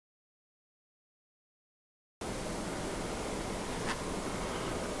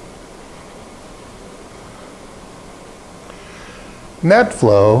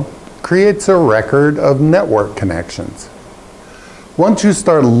Netflow creates a record of network connections. Once you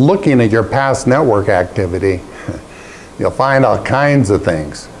start looking at your past network activity, you'll find all kinds of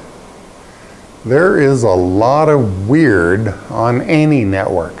things. There is a lot of weird on any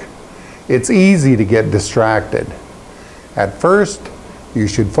network. It's easy to get distracted. At first, you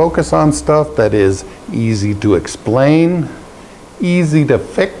should focus on stuff that is easy to explain, easy to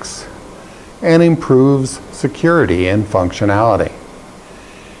fix, and improves security and functionality.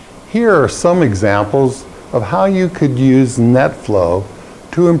 Here are some examples of how you could use NetFlow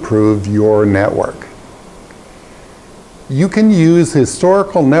to improve your network. You can use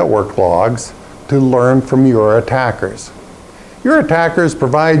historical network logs to learn from your attackers. Your attackers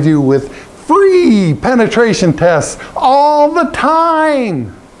provide you with free penetration tests all the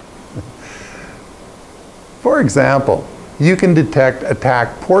time. For example, you can detect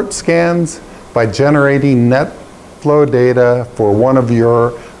attack port scans by generating NetFlow data for one of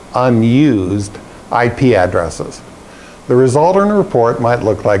your unused IP addresses. The resultant report might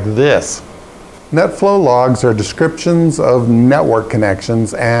look like this. NetFlow logs are descriptions of network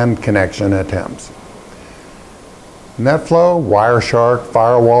connections and connection attempts. NetFlow, Wireshark,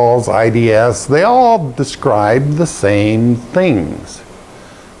 firewalls, IDS, they all describe the same things.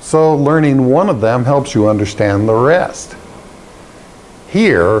 So learning one of them helps you understand the rest.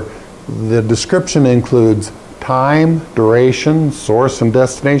 Here, the description includes time, duration, source and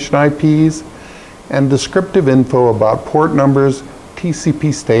destination IPs, and descriptive info about port numbers,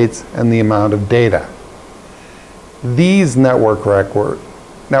 TCP states, and the amount of data. These network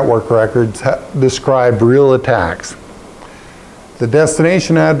records describe real attacks. The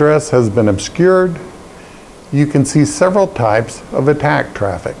destination address has been obscured. You can see several types of attack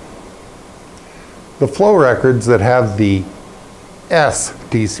traffic. The flow records that have the S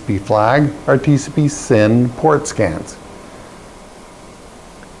TCP flag are TCP SYN port scans.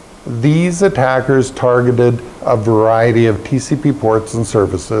 These attackers targeted a variety of TCP ports and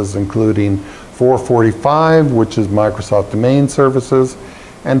services, including 445, which is Microsoft Domain Services,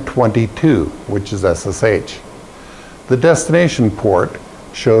 and 22, which is SSH. The destination port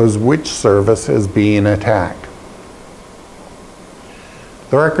shows which service is being attacked.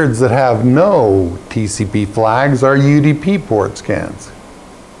 The records that have no TCP flags are UDP port scans.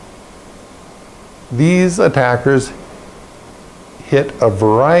 These attackers hit a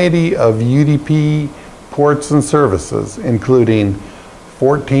variety of UDP ports and services, including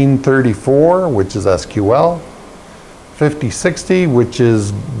 1434, which is SQL, 5060, which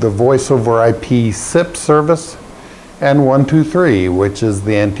is the voice over IP SIP service, and 123, which is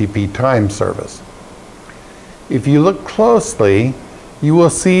the NTP time service. If you look closely, you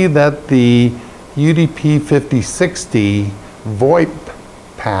will see that the UDP 5060 VoIP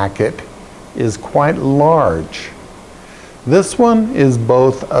packet is quite large. This one is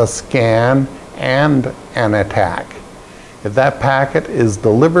both a scan and an attack. If that packet is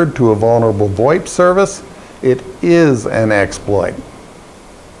delivered to a vulnerable VoIP service, it is an exploit.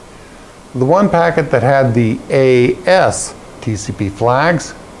 The one packet that had the AS TCP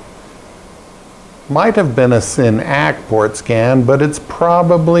flags might have been a SYN-ACK port scan, but it's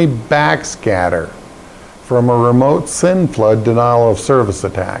probably backscatter from a remote SYN flood denial of service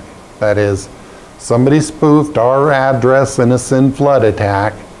attack. That is, somebody spoofed our address in a SYN flood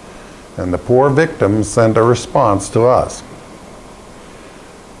attack, and the poor victim sent a response to us.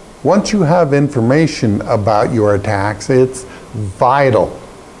 Once you have information about your attacks, it's vital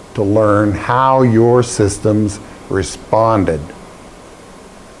to learn how your systems responded.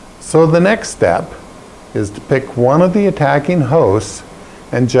 So the next step is to pick one of the attacking hosts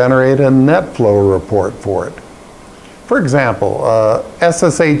and generate a NetFlow report for it. For example,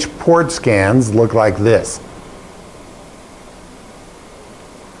 SSH port scans look like this.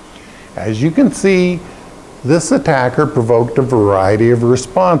 As you can see, this attacker provoked a variety of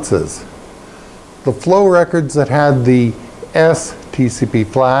responses. The flow records that had the S TCP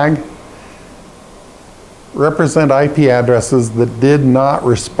flag represent IP addresses that did not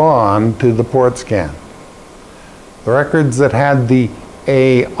respond to the port scan. The records that had the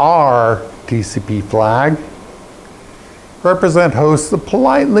AR TCP flag represent hosts that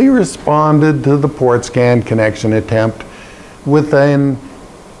politely responded to the port scan connection attempt with an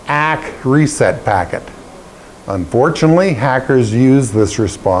ACK reset packet. Unfortunately, hackers use this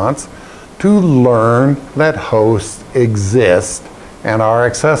response to learn that hosts exist and are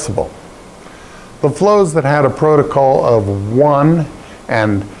accessible. The flows that had a protocol of 1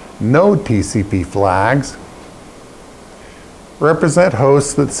 and no TCP flags represent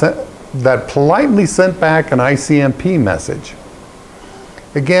hosts that politely sent back an ICMP message.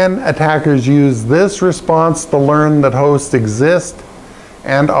 Again, attackers use this response to learn that hosts exist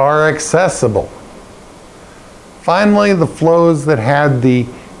and are accessible. Finally, the flows that had the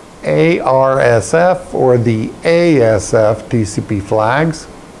ARSF or the ASF TCP flags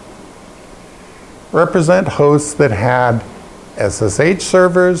represent hosts that had SSH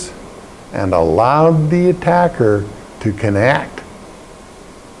servers and allowed the attacker to connect.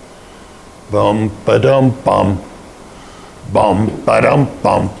 Bum ba dum bum. Bum ba dum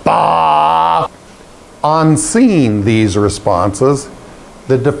bum ba. On seeing these responses,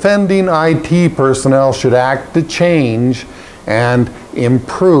 the defending IT personnel should act to change and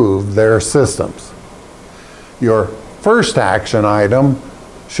improve their systems. Your first action item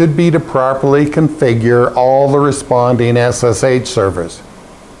should be to properly configure all the responding SSH servers.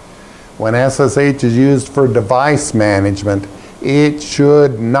 When SSH is used for device management, it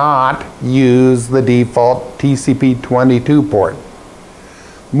should not use the default TCP/22 port.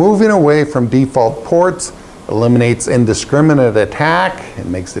 Moving away from default ports eliminates indiscriminate attack. It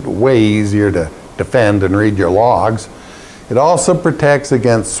makes it way easier to defend and read your logs. It also protects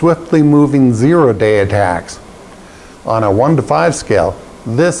against swiftly moving zero-day attacks. On a 1 to 5 scale,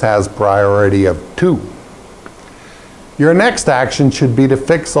 this has priority of 2. Your next action should be to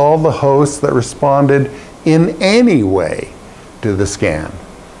fix all the hosts that responded in any way to the scan.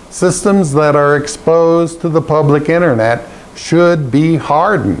 Systems that are exposed to the public internet should be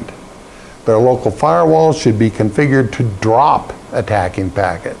hardened. Their local firewalls should be configured to drop attacking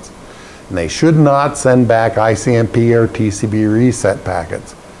packets. And they should not send back ICMP or TCP reset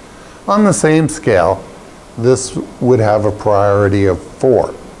packets. On the same scale, this would have a priority of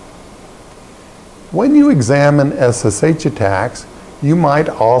 4. When you examine SSH attacks, you might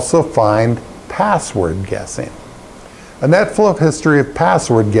also find password guessing. A Netflow history of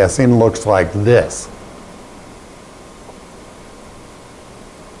password guessing looks like this.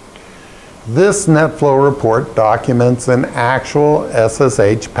 This Netflow report documents an actual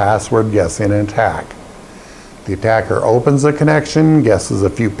SSH password guessing attack. The attacker opens a connection, guesses a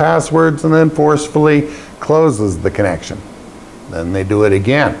few passwords, and then forcefully closes the connection. Then they do it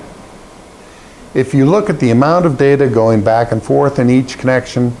again. If you look at the amount of data going back and forth in each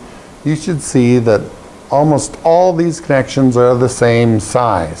connection, you should see that almost all these connections are the same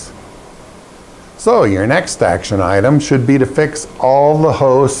size. So your next action item should be to fix all the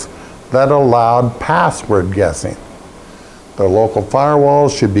hosts that allowed password guessing. The local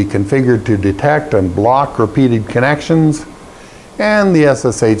firewalls should be configured to detect and block repeated connections, and the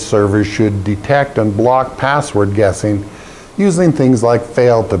SSH servers should detect and block password guessing using things like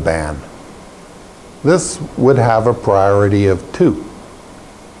fail to ban. This would have a priority of 2.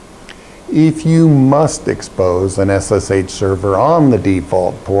 If you must expose an SSH server on the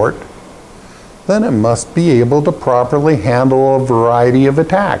default port, then it must be able to properly handle a variety of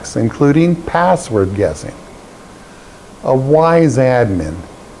attacks, including password guessing. A wise admin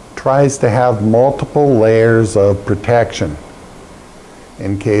tries to have multiple layers of protection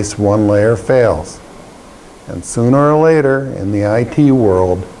in case one layer fails. And sooner or later, in the IT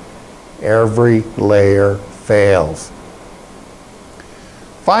world, every layer fails.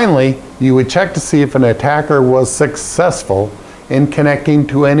 Finally, you would check to see if an attacker was successful in connecting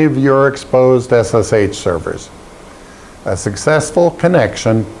to any of your exposed SSH servers. A successful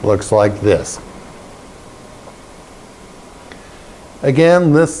connection looks like this.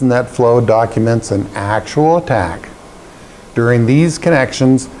 Again, this Netflow documents an actual attack. During these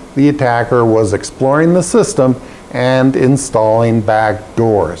connections, the attacker was exploring the system and installing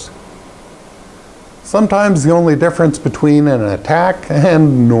backdoors. Sometimes the only difference between an attack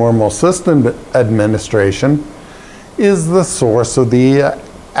and normal system administration is the source of the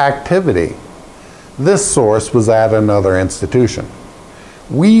activity. This source was at another institution.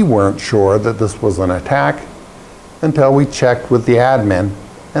 We weren't sure that this was an attack until we checked with the admin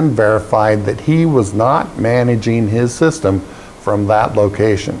and verified that he was not managing his system from that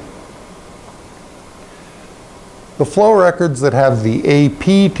location. The flow records that have the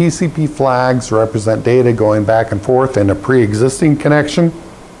AP TCP flags represent data going back and forth in a pre-existing connection.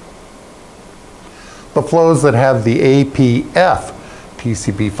 The flows that have the APF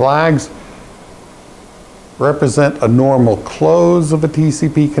TCP flags represent a normal close of a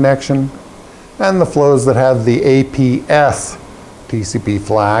TCP connection, and the flows that have the APS TCP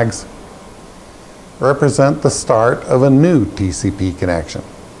flags represent the start of a new TCP connection.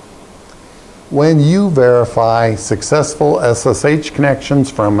 When you verify successful SSH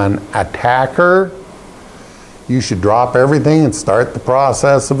connections from an attacker, you should drop everything and start the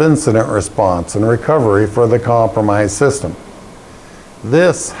process of incident response and recovery for the compromised system.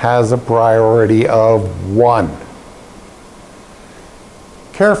 This has a priority of 1.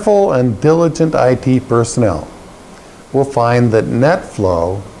 Careful and diligent IT personnel will find that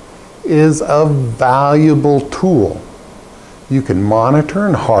NetFlow is a valuable tool. You can monitor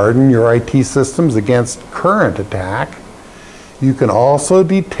and harden your IT systems against current attack. You can also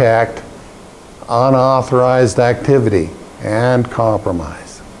detect unauthorized activity and compromise.